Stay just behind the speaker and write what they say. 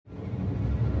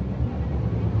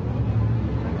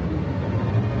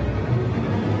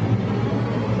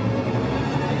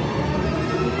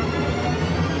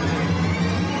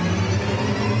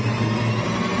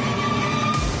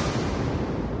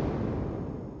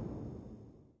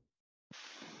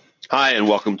Hi, and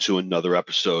welcome to another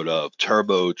episode of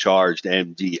Turbocharged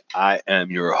MD. I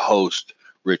am your host,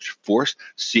 Rich Force,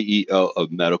 CEO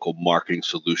of Medical Marketing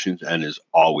Solutions. And as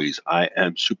always, I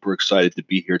am super excited to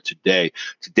be here today.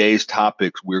 Today's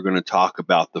topics, we're going to talk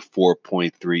about the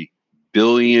 4.3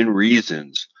 billion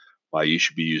reasons why you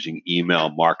should be using email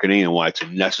marketing and why it's a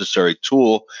necessary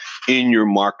tool in your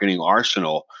marketing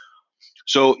arsenal.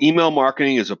 So, email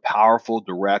marketing is a powerful,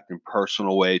 direct, and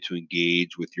personal way to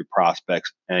engage with your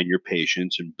prospects and your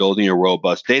patients. And building a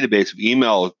robust database of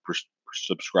email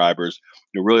subscribers,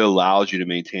 it really allows you to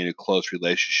maintain a close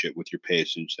relationship with your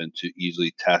patients and to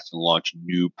easily test and launch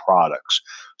new products.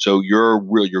 So, your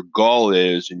goal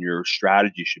is, and your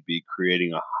strategy should be,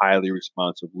 creating a highly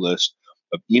responsive list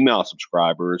of email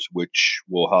subscribers, which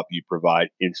will help you provide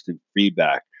instant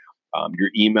feedback.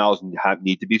 Your emails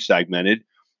need to be segmented.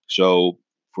 So,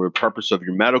 for the purpose of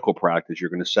your medical practice, you're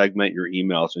going to segment your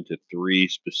emails into three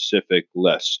specific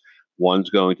lists. One's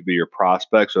going to be your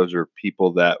prospects. Those are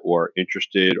people that are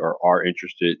interested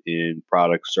in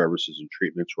products, services, and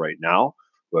treatments right now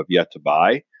who have yet to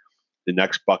buy. The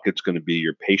next bucket's going to be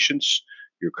your patients,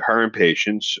 your current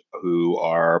patients who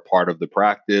are part of the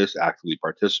practice, actively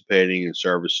participating in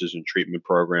services and treatment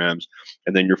programs,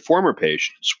 and then your former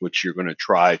patients, which you're going to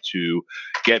try to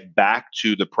get back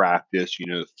to the practice,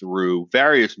 through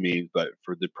various means. But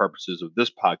for the purposes of this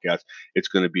podcast, it's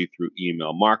going to be through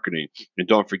email marketing. And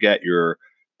don't forget, your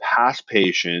past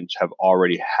patients have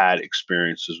already had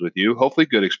experiences with you, hopefully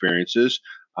good experiences.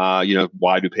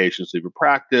 Why do patients leave a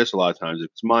practice? A lot of times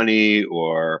it's money,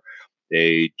 or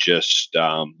they just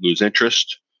lose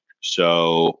interest.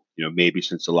 So, maybe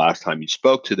since the last time you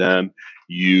spoke to them,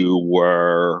 you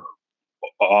were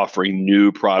offering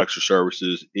new products or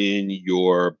services in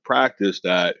your practice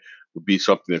that would be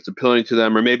something that's appealing to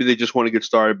them, or maybe they just want to get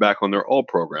started back on their old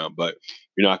program, but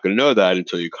you're not going to know that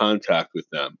until you contact with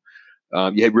them.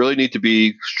 You really need to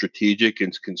be strategic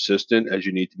and consistent, as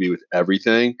you need to be with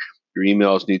everything. Your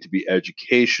emails need to be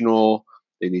educational.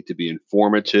 They need to be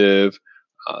informative.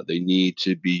 They need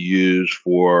to be used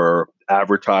for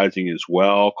advertising as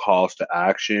well, calls to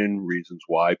action, reasons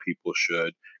why people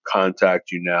should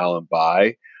contact you now and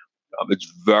buy.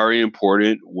 It's very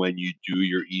important when you do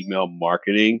your email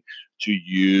marketing to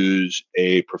use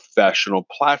a professional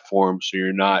platform so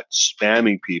you're not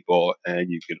spamming people and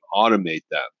you can automate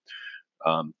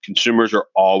them. Consumers are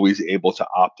always able to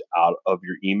opt out of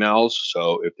your emails.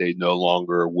 So if they no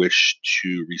longer wish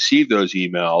to receive those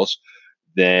emails,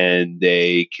 then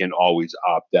they can always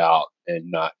opt out and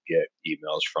not get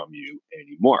emails from you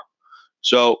anymore.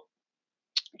 So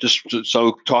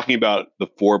talking about the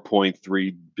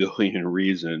 4.3 billion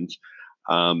reasons,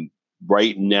 um,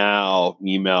 right now,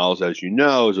 emails, as you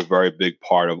know, is a very big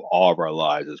part of all of our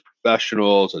lives as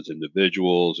professionals, as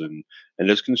individuals, and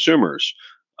as consumers.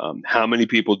 How many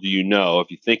people do you know, if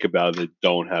you think about it, that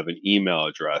don't have an email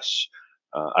address?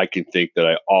 I can think that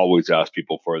I always ask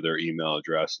people for their email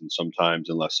address, and sometimes,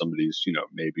 unless somebody's,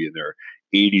 maybe in their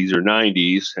 80s or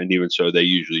 90s, and even so, they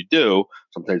usually do.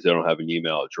 Sometimes they don't have an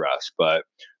email address, but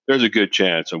there's a good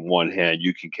chance on one hand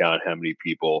you can count how many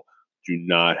people do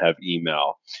not have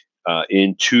email.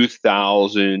 In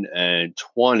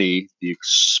 2020, the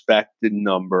expected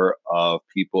number of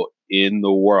people in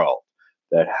the world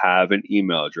that have an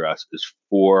email address is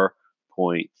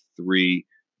 4.3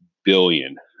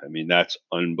 billion. I mean, that's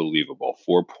unbelievable.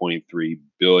 4.3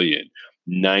 billion.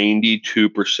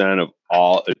 92% of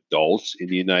all adults in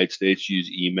the United States use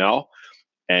email,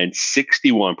 and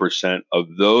 61%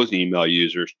 of those email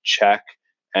users check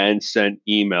and send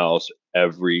emails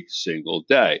every single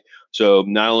day. So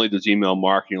not only does email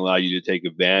marketing allow you to take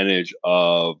advantage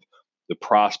of the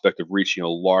prospect of reaching a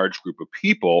large group of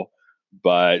people,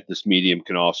 but this medium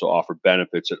can also offer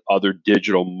benefits that other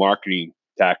digital marketing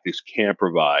tactics can't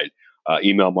provide.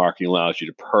 Email marketing allows you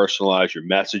to personalize your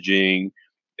messaging.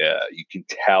 You can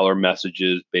tailor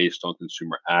messages based on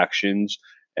consumer actions.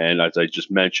 And as I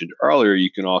just mentioned earlier,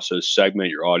 you can also segment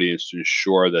your audience to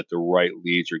ensure that the right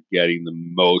leads are getting the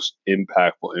most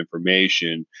impactful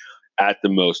information at the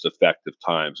most effective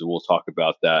times. And we'll talk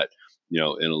about that, in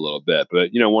a little bit.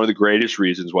 But, one of the greatest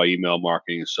reasons why email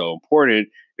marketing is so important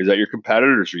is that your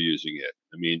competitors are using it.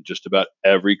 I mean, just about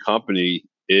every company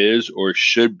is or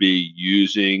should be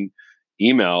using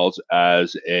emails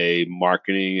as a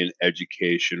marketing and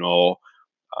educational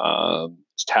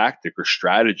tactic or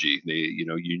strategy.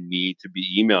 You need to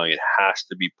be emailing. It has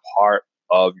to be part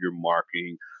of your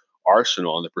marketing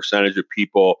arsenal, and the percentage of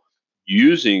people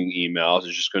using emails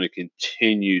is just going to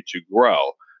continue to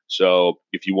grow. So,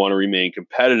 if you want to remain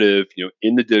competitive,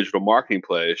 in the digital marketing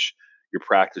place, your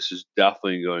practice is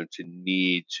definitely going to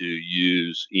need to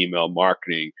use email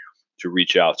marketing. to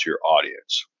reach out to your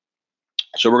audience.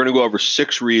 So we're going to go over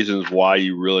 6 reasons why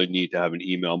you really need to have an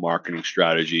email marketing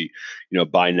strategy,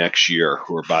 by next year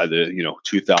or by the,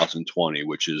 2020,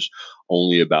 which is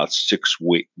only about 6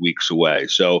 weeks away.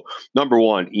 So number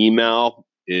one, email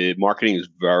marketing is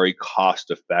very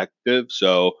cost effective.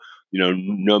 So,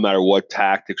 no matter what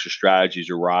tactics or strategies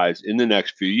arise in the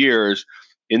next few years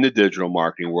in the digital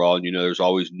marketing world, there's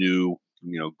always new,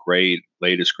 great,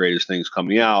 greatest things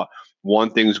coming out.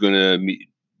 One thing's going to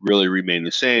really remain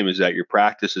the same is that your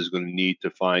practice is going to need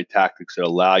to find tactics that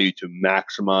allow you to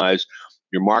maximize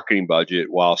your marketing budget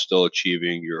while still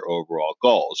achieving your overall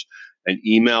goals. And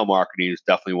email marketing is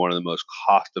definitely one of the most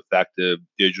cost effective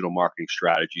digital marketing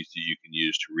strategies that you can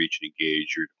use to reach and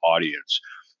engage your audience.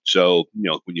 So,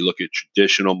 when you look at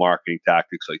traditional marketing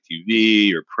tactics like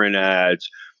TV or print ads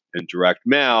and direct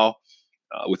mail,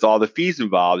 with all the fees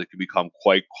involved, it can become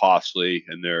quite costly,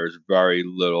 and there's very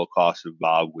little cost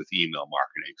involved with email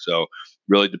marketing. So,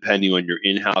 really, depending on your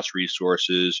in-house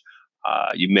resources,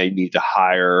 you may need to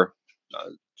hire uh,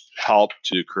 help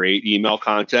to create email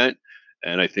content.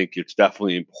 And I think it's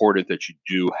definitely important that you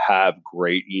do have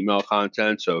great email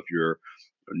content. So, if you're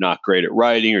not great at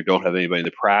writing or don't have anybody in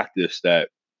the practice that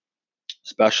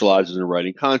specializes in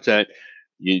writing content,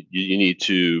 you need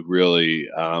to really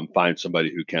find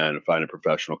somebody who can, find a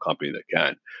professional company that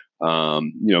can.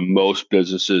 Most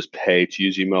businesses pay to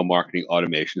use email marketing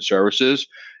automation services,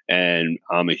 and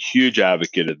I'm a huge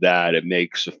advocate of that. It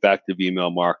makes effective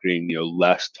email marketing,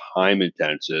 less time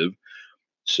intensive.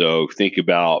 So think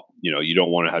about, you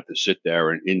don't want to have to sit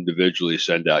there and individually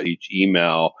send out each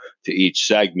email to each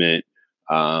segment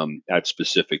at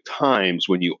specific times.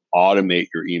 When you automate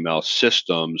your email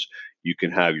systems, you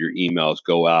can have your emails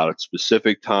go out at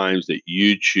specific times that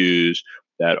you choose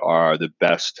that are the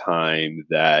best time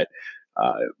that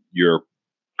your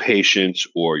patients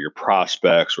or your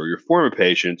prospects or your former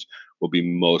patients will be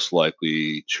most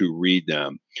likely to read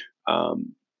them.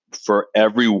 Um, for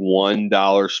every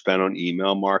 $1 spent on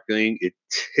email marketing, it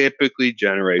typically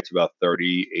generates about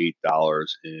 $38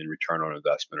 in return on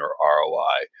investment or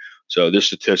ROI. So this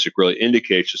statistic really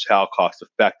indicates just how cost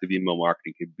effective email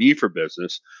marketing can be for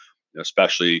business,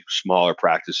 especially smaller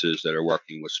practices that are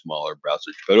working with smaller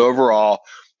browsers. But overall,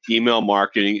 email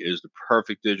marketing is the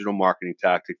perfect digital marketing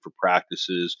tactic for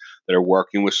practices that are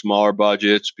working with smaller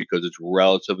budgets because it's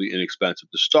relatively inexpensive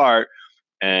to start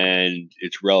and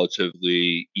it's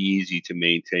relatively easy to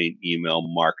maintain email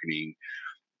marketing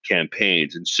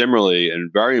campaigns. And similarly,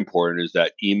 and very important, is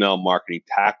that email marketing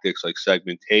tactics like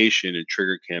segmentation and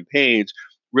trigger campaigns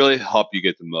really help you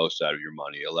get the most out of your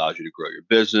money. It allows you to grow your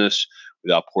business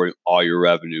without pouring all your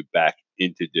revenue back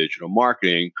into digital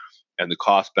marketing. And the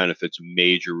cost benefits a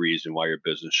major reason why your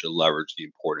business should leverage the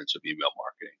importance of email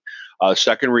marketing.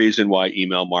 Second reason why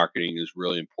email marketing is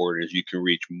really important is you can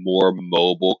reach more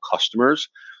mobile customers.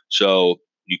 So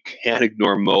you can't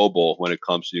ignore mobile when it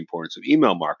comes to the importance of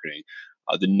email marketing.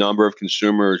 The number of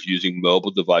consumers using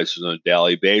mobile devices on a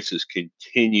daily basis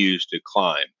continues to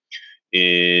climb.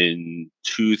 In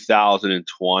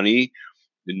 2020,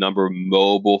 the number of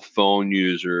mobile phone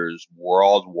users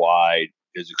worldwide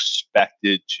is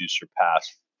expected to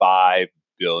surpass 5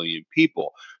 billion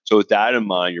people. So, with that in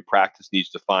mind, your practice needs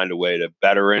to find a way to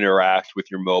better interact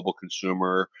with your mobile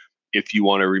consumer if you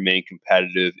want to remain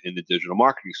competitive in the digital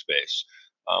marketing space.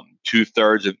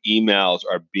 2/3 of emails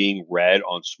are being read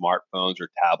on smartphones or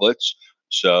tablets.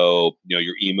 So,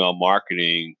 your email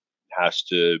marketing has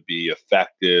to be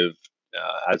effective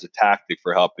as a tactic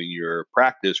for helping your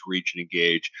practice reach and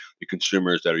engage the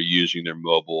consumers that are using their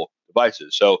mobile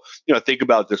devices. So, think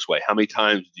about it this way. How many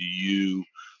times do you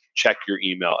check your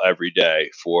email every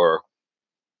day for,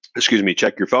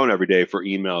 check your phone every day for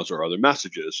emails or other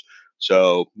messages?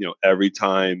 So, every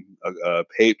time a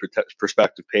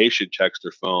prospective patient checks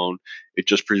their phone, it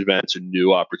just presents a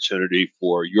new opportunity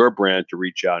for your brand to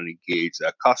reach out and engage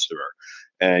that customer.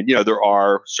 And, there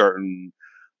are certain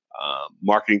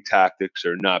marketing tactics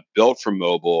are not built for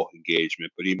mobile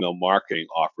engagement, but email marketing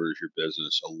offers your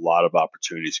business a lot of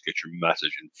opportunities to get your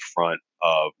message in front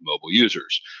of mobile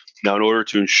users. Now, in order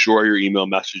to ensure your email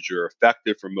messages are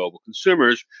effective for mobile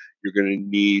consumers, you're going to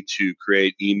need to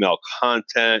create email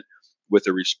content with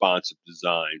a responsive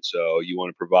design. So you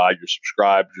want to provide your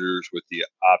subscribers with the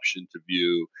option to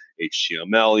view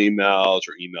HTML emails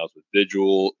or emails with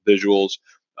visuals.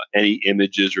 Any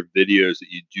images or videos that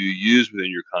you do use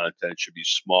within your content should be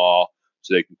small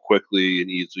so they can quickly and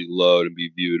easily load and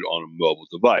be viewed on a mobile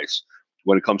device.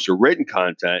 When it comes to written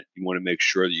content, you want to make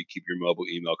sure that you keep your mobile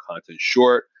email content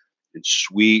short and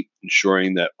sweet,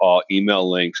 ensuring that all email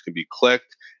links can be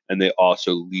clicked and they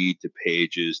also lead to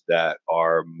pages that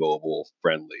are mobile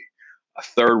friendly. A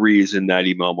third reason that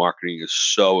email marketing is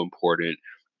so important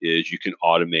is you can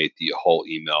automate the whole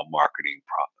email marketing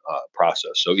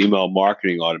process. So email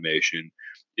marketing automation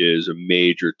is a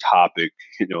major topic,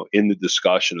 in the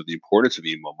discussion of the importance of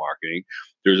email marketing.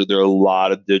 There are a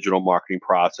lot of digital marketing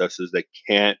processes that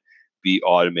can't be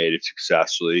automated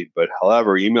successfully, but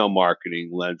however, email marketing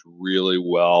lends really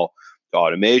well to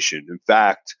automation. In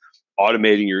fact,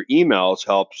 automating your emails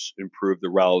helps improve the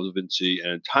relevancy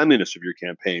and timeliness of your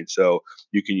campaign. So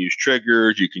you can use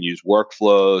triggers, you can use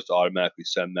workflows to automatically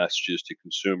send messages to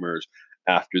consumers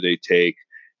after they take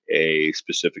a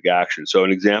specific action. So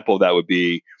an example of that would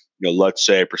be, let's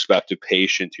say a prospective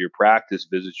patient to your practice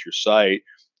visits your site.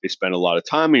 They spend a lot of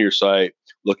time on your site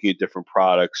looking at different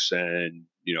products and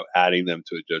adding them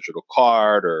to a digital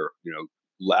card, or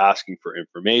asking for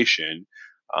information.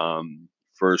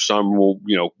 For some,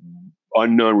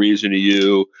 unknown reason to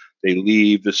you, they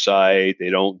leave the site, they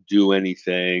don't do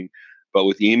anything. But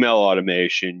with email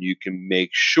automation, you can make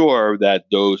sure that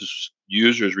those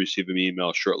users receive an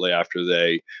email shortly after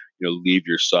they leave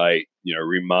your site,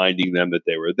 reminding them that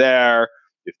they were there,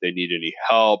 if they need any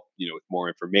help, with more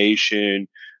information.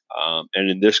 And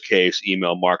in this case,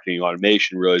 email marketing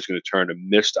automation really is going to turn a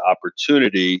missed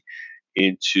opportunity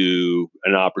into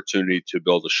an opportunity to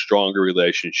build a stronger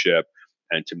relationship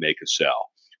and to make a sale.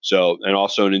 So, and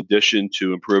also in addition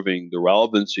to improving the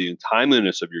relevancy and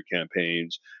timeliness of your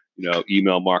campaigns,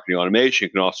 email marketing automation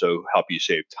can also help you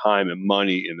save time and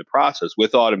money in the process.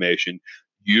 With automation,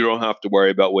 you don't have to worry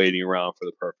about waiting around for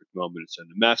the perfect moment to send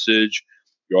a message.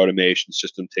 Your automation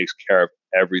system takes care of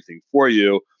everything for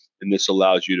you. And this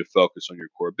allows you to focus on your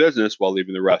core business while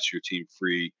leaving the rest of your team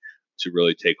free to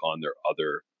really take on their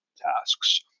other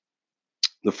tasks.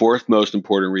 The fourth most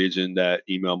important reason that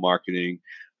email marketing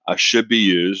should be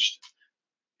used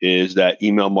is that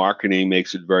email marketing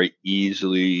makes it very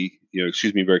easily, makes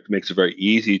it very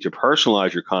easy to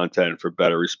personalize your content for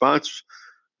better response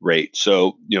rate.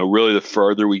 So, really the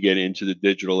further we get into the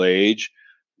digital age,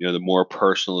 the more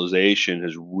personalization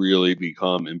has really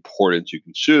become important to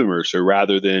consumers. So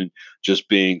rather than just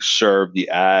being served the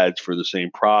ads for the same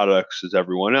products as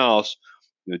everyone else,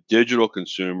 digital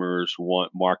consumers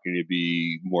want marketing to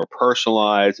be more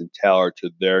personalized and tailored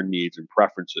to their needs and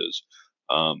preferences.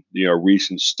 A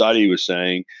recent study was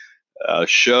saying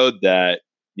showed that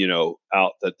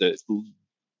out that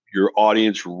your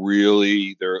audience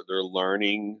really their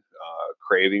learning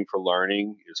craving for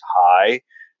learning is high,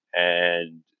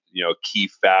 and a key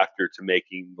factor to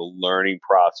making the learning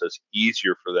process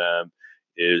easier for them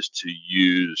is to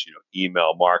use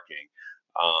email marketing.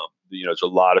 There's a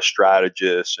lot of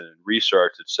strategists and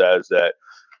research that says that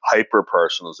hyper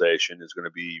personalization is going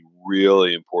to be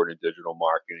really important in digital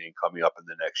marketing coming up in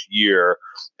the next year,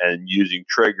 and using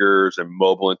triggers and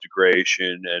mobile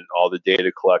integration and all the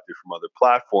data collected from other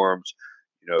platforms,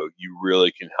 you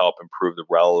really can help improve the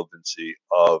relevancy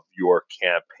of your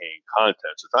campaign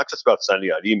content. So it's not just about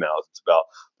sending out emails, it's about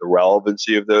the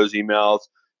relevancy of those emails,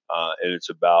 and it's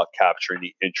about capturing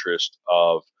the interest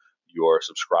of your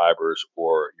subscribers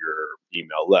or your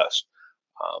email list.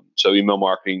 So email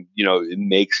marketing, it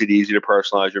makes it easy to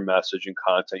personalize your message and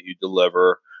content you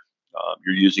deliver.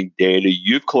 You're using data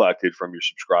you've collected from your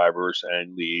subscribers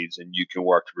and leads, and you can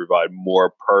work to provide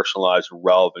more personalized and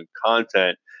relevant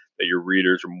content that your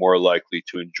readers are more likely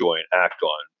to enjoy and act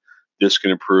on. This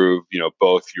can improve,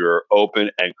 both your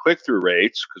open and click-through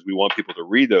rates, because we want people to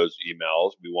read those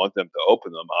emails. We want them to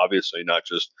open them, obviously, not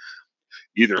just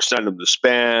either send them to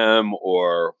spam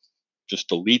or just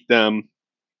delete them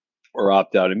or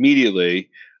opt out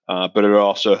immediately. But it'll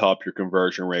also help your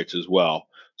conversion rates as well.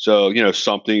 So,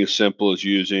 something as simple as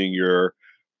using your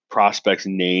prospect's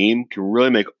name can really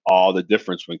make all the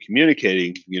difference when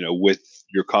communicating, with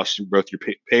your customer, both your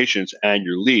patients and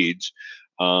your leads.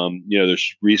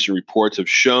 There's recent reports have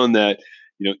shown that,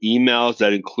 emails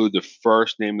that include the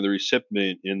first name of the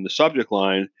recipient in the subject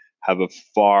line have a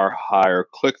far higher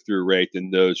click-through rate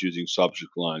than those using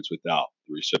subject lines without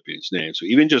the recipient's name. So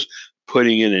even just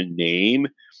putting in a name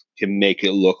can make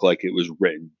it look like it was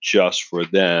written just for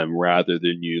them, rather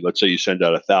than you. Let's say you send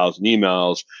out 1,000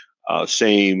 emails,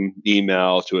 same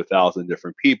email to 1,000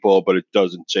 different people, but it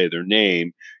doesn't say their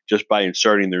name. Just by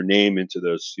inserting their name into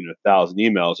those 1,000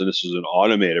 emails, and this is an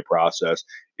automated process,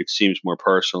 it seems more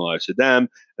personalized to them,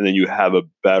 and then you have a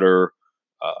better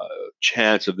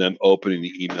chance of them opening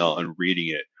the email and reading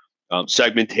it.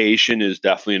 Segmentation is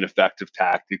definitely an effective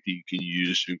tactic that you can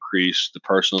use to increase the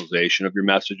personalization of your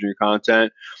message and your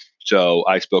content. So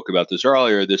I spoke about this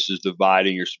earlier. This is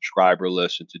dividing your subscriber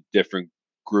list into different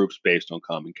groups based on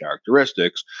common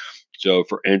characteristics. So,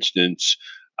 for instance,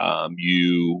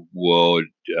 You would,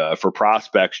 for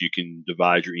prospects, you can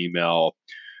divide your email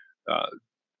uh,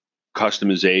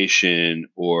 customization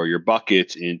or your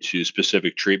buckets into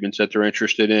specific treatments that they're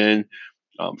interested in.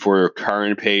 For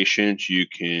current patients, you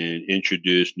can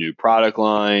introduce new product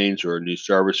lines or new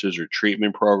services or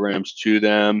treatment programs to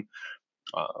them,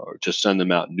 or just send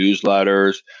them out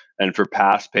newsletters. And for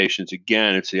past patients,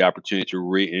 again, it's the opportunity to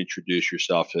reintroduce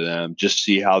yourself to them, just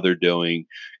see how they're doing,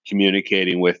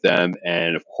 communicating with them.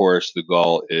 And of course, the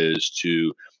goal is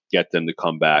to get them to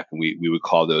come back. And we would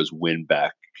call those win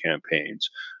back campaigns.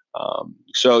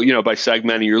 So, by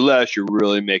segmenting your list, you're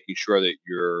really making sure that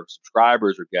your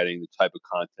subscribers are getting the type of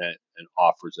content and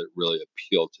offers that really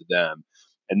appeal to them.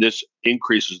 And this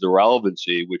increases the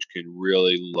relevancy, which can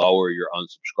really lower your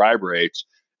unsubscribe rates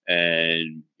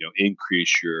and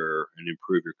increase your and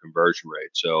improve your conversion rate.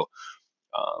 So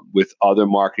with other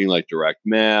marketing like direct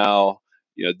mail,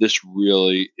 this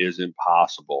really isn't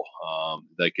possible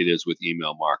like it is with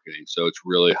email marketing. So it's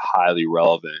really highly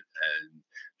relevant and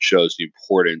shows the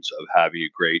importance of having a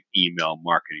great email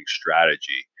marketing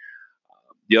strategy.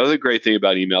 The other great thing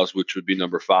about emails, which would be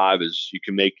number 5, is you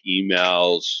can make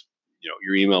emails,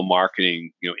 your email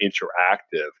marketing,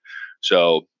 interactive.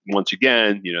 So once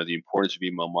again, the importance of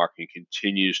email marketing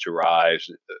continues to rise,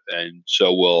 and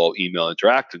so will email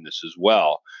interactiveness as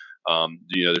well.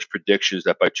 There's predictions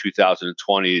that by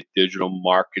 2020, digital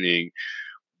marketing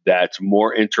that's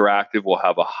more interactive will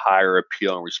have a higher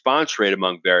appeal and response rate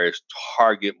among various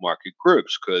target market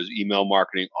groups because email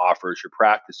marketing offers your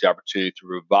practice the opportunity to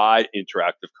provide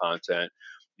interactive content,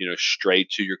 straight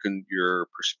to your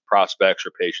prospects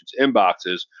or patients'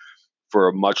 inboxes for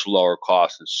a much lower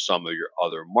cost than some of your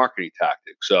other marketing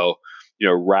tactics. So,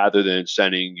 rather than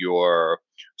sending your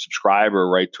subscriber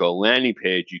right to a landing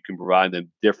page, you can provide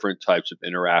them different types of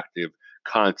interactive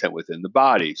content within the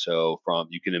body. So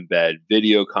you can embed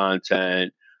video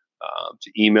content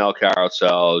to email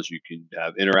carousels. You can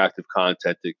have interactive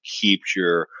content that keeps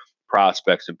your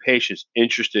prospects and patients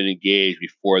interested and engaged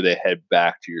before they head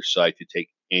back to your site to take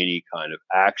any kind of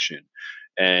action.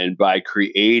 And by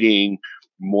creating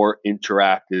more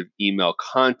interactive email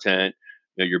content,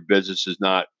 your business is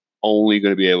not only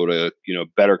going to be able to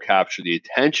better capture the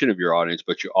attention of your audience,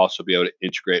 but you'll also be able to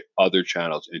integrate other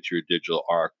channels into your digital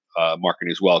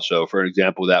marketing as well. So for an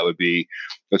example, that would be,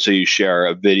 let's say you share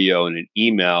a video and an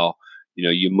email,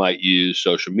 you might use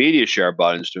social media share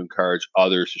buttons to encourage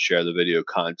others to share the video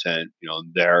content,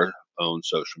 on their own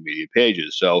social media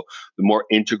pages. So the more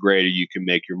integrated you can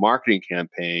make your marketing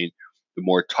campaign, the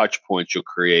more touch points you'll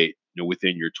create,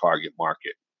 within your target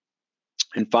market.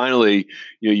 And finally,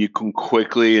 you can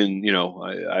quickly, and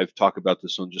I've talked about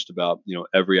this on just about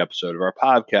every episode of our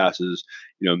podcast, is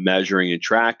measuring and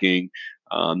tracking.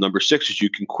 Number 6 is you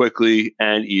can quickly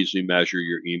and easily measure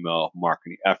your email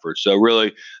marketing efforts. So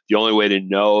really, the only way to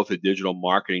know if a digital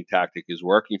marketing tactic is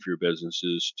working for your business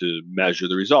is to measure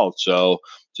the results. So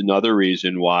it's another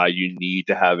reason why you need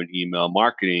to have an email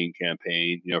marketing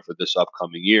campaign, for this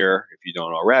upcoming year, if you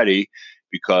don't already,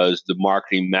 because the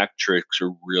marketing metrics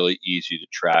are really easy to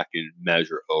track and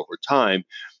measure over time.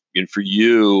 And for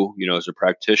you, as a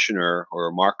practitioner or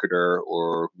a marketer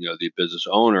or, the business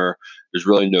owner, there's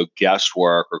really no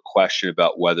guesswork or question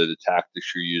about whether the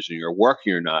tactics you're using are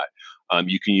working or not.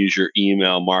 You can use your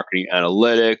email marketing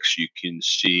analytics. You can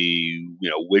see,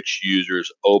 which users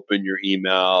open your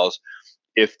emails,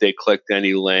 if they clicked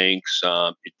any links,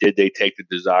 did they take the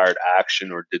desired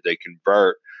action or did they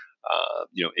convert,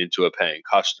 into a paying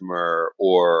customer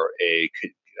or a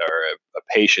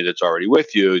patient that's already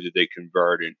with you? Did they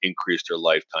convert and increase their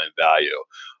lifetime value?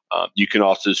 You can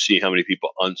also see how many people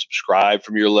unsubscribe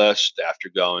from your list after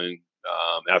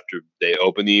they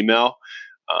open the email.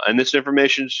 And this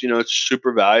information is, it's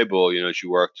super valuable, as you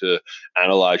work to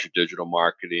analyze your digital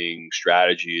marketing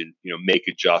strategy and, make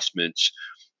adjustments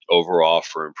overall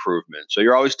for improvement. So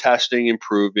you're always testing,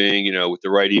 improving. With the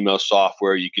right email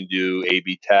software, you can do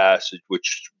A/B tests,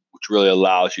 which really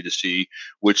allows you to see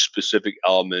which specific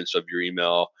elements of your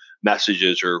email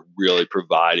messages are really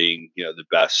providing the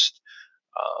best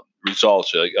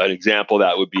results. So an example of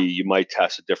that would be you might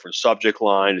test a different subject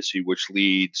line to see which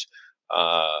leads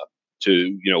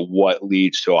to what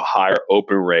leads to a higher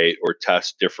open rate, or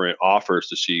test different offers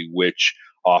to see which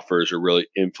offers are really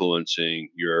influencing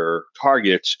your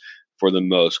targets for the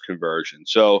most conversion.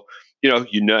 So, now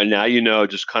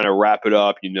just kind of wrap it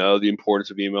up, the importance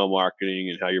of email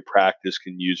marketing and how your practice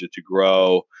can use it to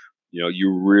grow.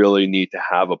 You really need to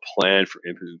have a plan for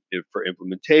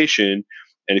implementation.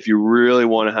 And if you really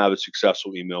want to have a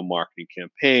successful email marketing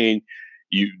campaign,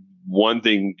 you one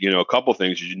thing, a couple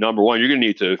things is number one, you're going to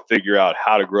need to figure out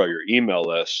how to grow your email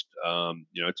list.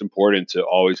 It's important to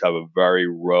always have a very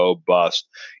robust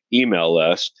email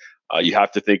list. You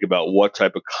have to think about what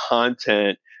type of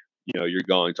content, you're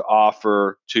going to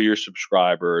offer to your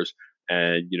subscribers.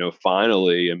 And,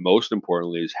 finally, and most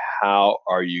importantly, is how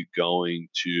are you going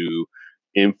to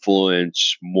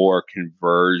influence more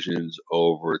conversions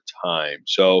over time?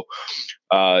 So,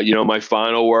 my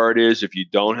final word is if you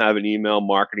don't have an email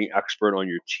marketing expert on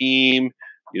your team,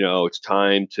 it's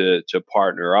time to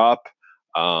partner up.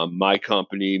 My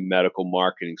company, Medical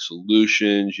Marketing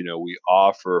Solutions, we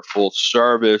offer full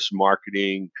service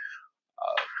marketing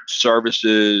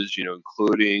services,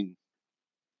 including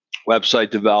website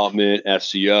development,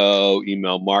 SEO,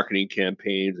 email marketing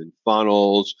campaigns, and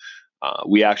funnels.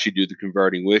 We actually do the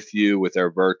converting with you with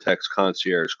our Vertex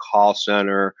Concierge call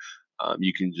center.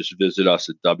 You can just visit us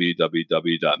at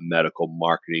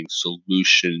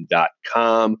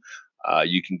www.medicalmarketingsolution.com.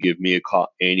 You can give me a call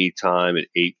anytime at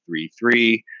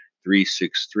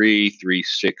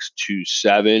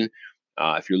 833-363-3627.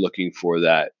 If you're looking for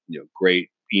that, great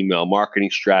email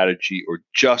marketing strategy, or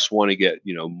just want to get,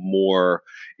 more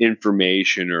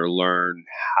information or learn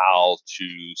how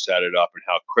to set it up and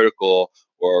how critical,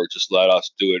 or just let us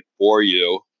do it for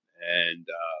you and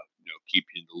keep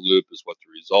you in the loop as what the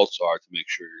results are to make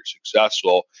sure you're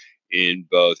successful in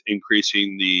both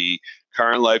increasing the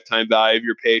current lifetime value of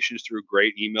your patients through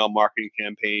great email marketing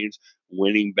campaigns,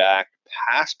 winning back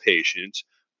past patients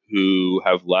who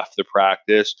have left the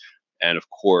practice, and of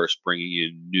course, bringing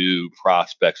in new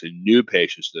prospects and new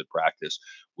patients to the practice,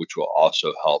 which will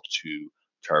also help to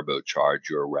turbocharge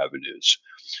your revenues.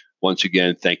 Once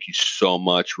again, thank you so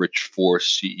much, Rich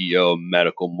Forst, CEO of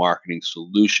Medical Marketing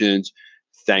Solutions.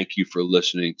 Thank you for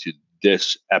listening to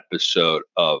this episode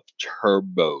of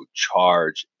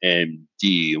Turbocharge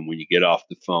MD. And when you get off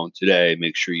the phone today,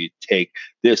 make sure you take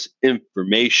this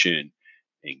information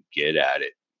and get at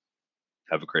it.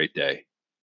 Have a great day.